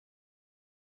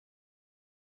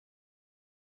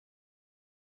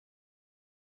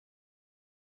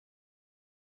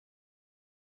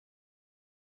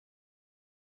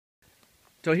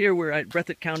So here we're at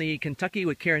Breathitt County, Kentucky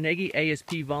with Cara Nagy,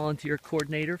 ASP Volunteer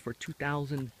Coordinator for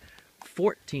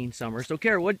 2014 summer. So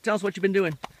Cara, tell us what you've been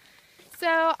doing.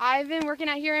 So I've been working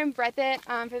out here in Breathitt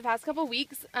for the past couple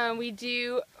weeks. We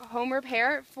do home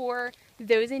repair for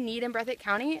those in need in Breathitt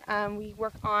County. We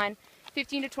work on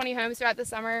 15 to 20 homes throughout the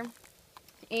summer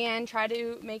and try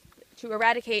to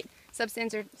eradicate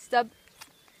substandard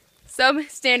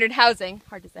housing,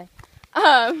 hard to say,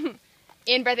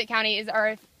 in Breathitt County is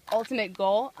our ultimate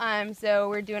goal. So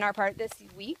we're doing our part this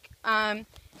week. And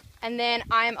then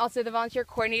I'm also the volunteer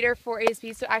coordinator for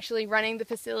ASP, so actually running the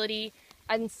facility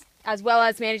and as well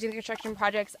as managing the construction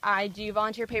projects. I do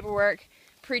volunteer paperwork,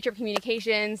 pre-trip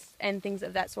communications, and things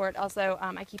of that sort. Also,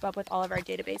 I keep up with all of our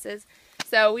databases.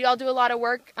 So we all do a lot of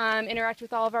work, interact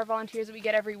with all of our volunteers that we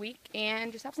get every week,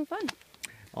 and just have some fun.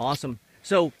 Awesome.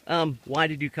 So why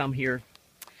did you come here?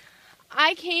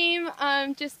 I came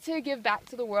just to give back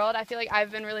to the world. I feel like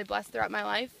I've been really blessed throughout my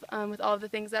life with all of the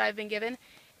things that I've been given.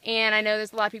 And I know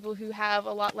there's a lot of people who have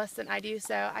a lot less than I do,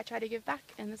 so I try to give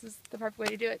back, and this is the perfect way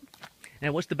to do it.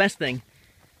 And what's the best thing?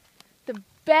 The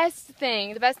best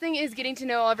thing is getting to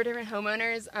know all of our different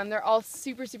homeowners. They're all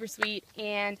super, super sweet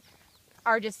and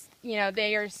are just,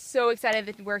 they are so excited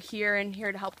that we're here and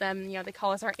here to help them. They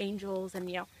call us our angels,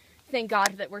 and, thank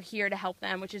God that we're here to help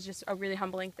them, which is just a really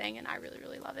humbling thing, and I really,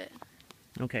 really love it.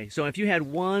 Okay, so if you had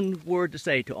one word to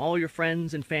say to all your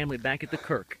friends and family back at the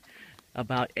Kirk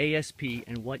about ASP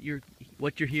and what you're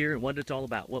here and what it's all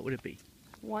about, what would it be?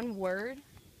 One word?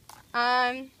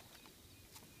 Or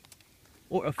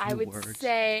a few words.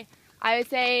 I would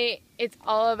say it's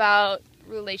all about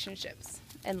relationships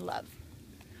and love.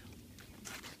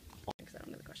 I don't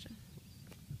know the question.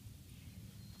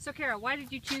 So Cara, why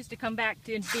did you choose to come back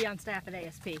to be on staff at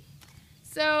ASP?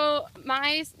 So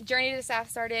my journey to the staff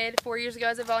started 4 years ago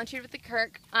as I volunteered with the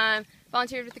Kirk.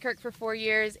 Volunteered with the Kirk for 4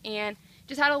 years and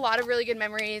just had a lot of really good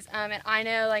memories. And I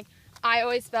know, I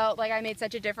always felt like I made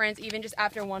such a difference even just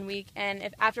after 1 week. And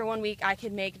if after 1 week I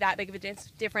could make that big of a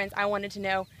difference, I wanted to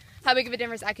know how big of a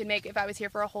difference I could make if I was here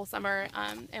for a whole summer,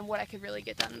 and what I could really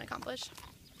get done and accomplish.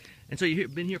 And so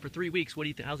you've been here for 3 weeks. What do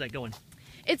you think? How's that going?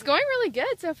 It's going really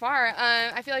good so far.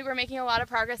 I feel like we're making a lot of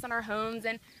progress on our homes,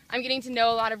 and I'm getting to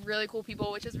know a lot of really cool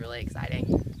people, which is really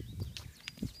exciting.